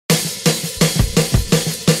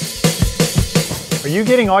you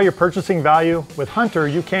getting all your purchasing value? With Hunter,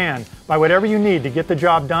 you can. Buy whatever you need to get the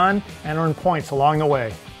job done and earn points along the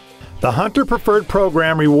way. The Hunter Preferred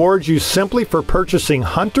program rewards you simply for purchasing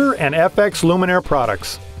Hunter and FX Luminaire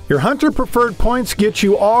products. Your Hunter Preferred points get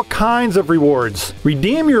you all kinds of rewards.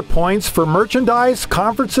 Redeem your points for merchandise,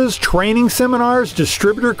 conferences, training seminars,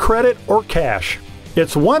 distributor credit, or cash.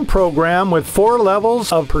 It's one program with 4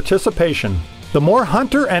 levels of participation. The more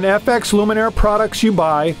Hunter and FX Luminaire products you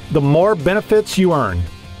buy, the more benefits you earn.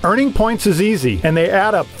 Earning points is easy, and they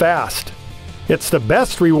add up fast. It's the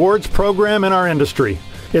best rewards program in our industry.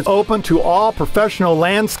 It's open to all professional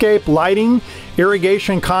landscape, lighting,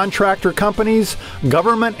 irrigation contractor companies,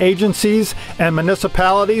 government agencies, and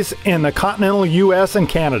municipalities in the continental U.S. and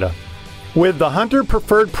Canada. With the Hunter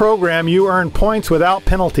Preferred program, you earn points without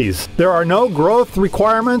penalties. There are no growth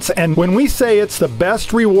requirements, and when we say it's the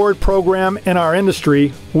best reward program in our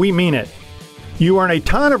industry, we mean it. You earn a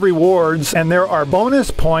ton of rewards, and there are bonus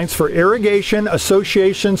points for irrigation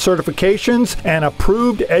association certifications and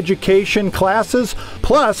approved education classes,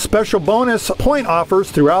 plus special bonus point offers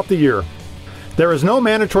throughout the year. There is no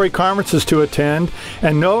mandatory conferences to attend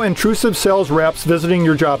and no intrusive sales reps visiting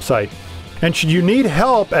your job site. And should you need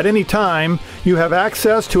help at any time, you have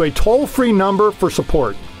access to a toll-free number for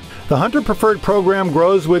support. The Hunter Preferred program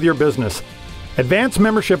grows with your business. Advanced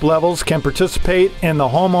membership levels can participate in the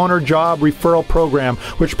Homeowner Job Referral Program,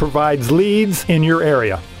 which provides leads in your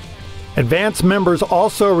area. Advanced members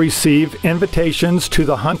also receive invitations to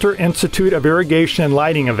the Hunter Institute of Irrigation and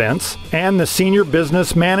Lighting events and the Senior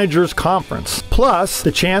Business Managers Conference, plus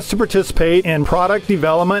the chance to participate in product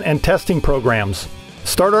development and testing programs.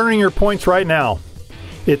 Start earning your points right now.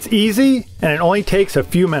 It's easy and it only takes a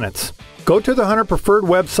few minutes. Go to the Hunter Preferred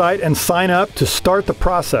website and sign up to start the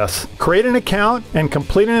process. Create an account and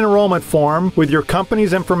complete an enrollment form with your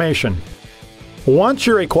company's information. Once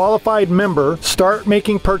you're a qualified member, start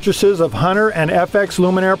making purchases of Hunter and FX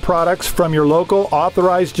Luminaire products from your local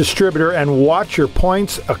authorized distributor and watch your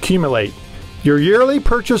points accumulate. Your yearly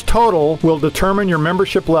purchase total will determine your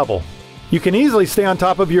membership level. You can easily stay on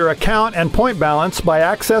top of your account and point balance by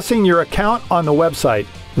accessing your account on the website.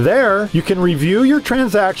 There, you can review your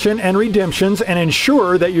transaction and redemptions and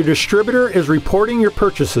ensure that your distributor is reporting your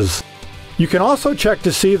purchases. You can also check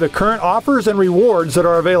to see the current offers and rewards that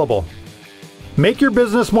are available. Make your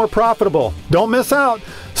business more profitable. Don't miss out.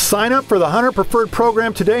 Sign up for the Hunter Preferred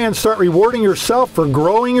program today and start rewarding yourself for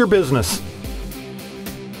growing your business.